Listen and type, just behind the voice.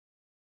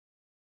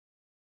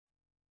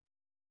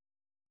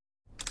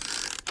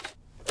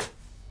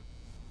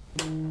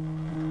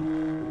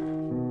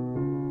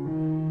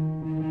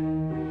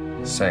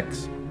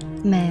Sex.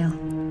 Male.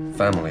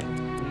 Family.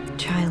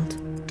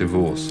 Child.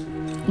 Divorce.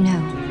 No.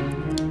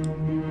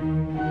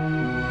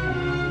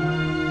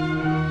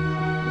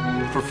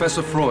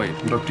 Professor Freud.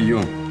 Dr.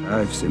 Jung.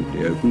 I've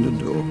simply opened a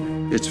door.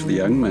 It's for the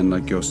young men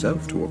like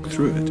yourself to walk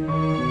through it.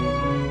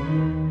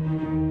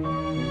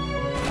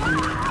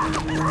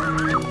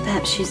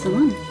 Perhaps she's the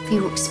one for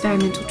your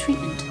experimental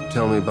treatment.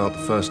 Tell me about the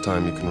first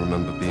time you can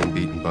remember being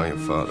beaten by your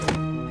father.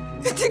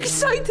 It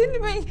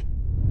excited me.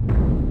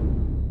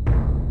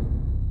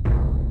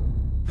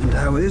 And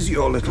how is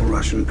your little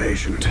Russian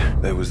patient?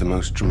 There was the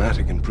most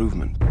dramatic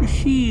improvement. Is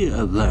she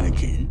a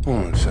virgin?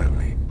 Almost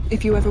certainly.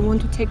 If you ever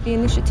want to take the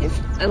initiative,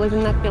 I live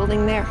in that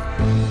building there.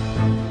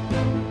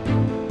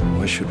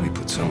 Why should we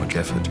put so much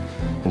effort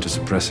into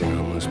suppressing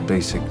our most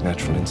basic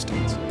natural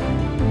instincts?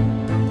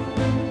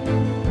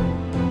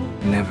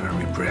 Never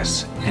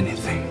repress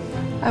anything.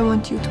 I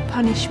want you to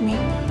punish me.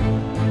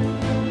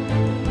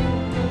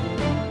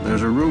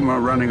 There's a rumor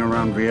running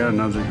around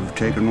Vienna that you've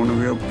taken one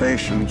of your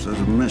patients as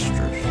a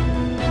mistress.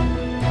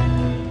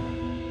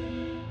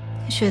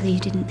 Surely you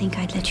didn't think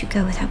I'd let you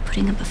go without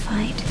putting up a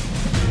fight.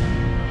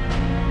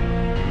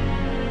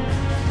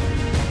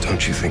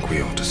 Don't you think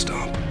we ought to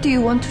stop? Do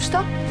you want to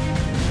stop?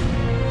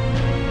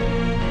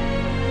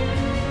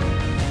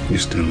 You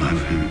still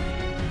love him?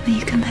 Will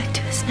you come back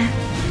to us now?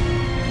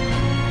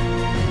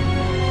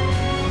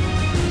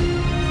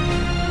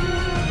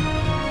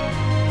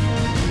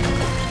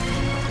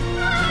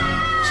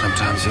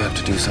 Sometimes you have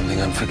to do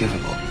something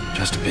unforgivable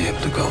just to be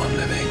able to go on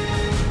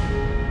living.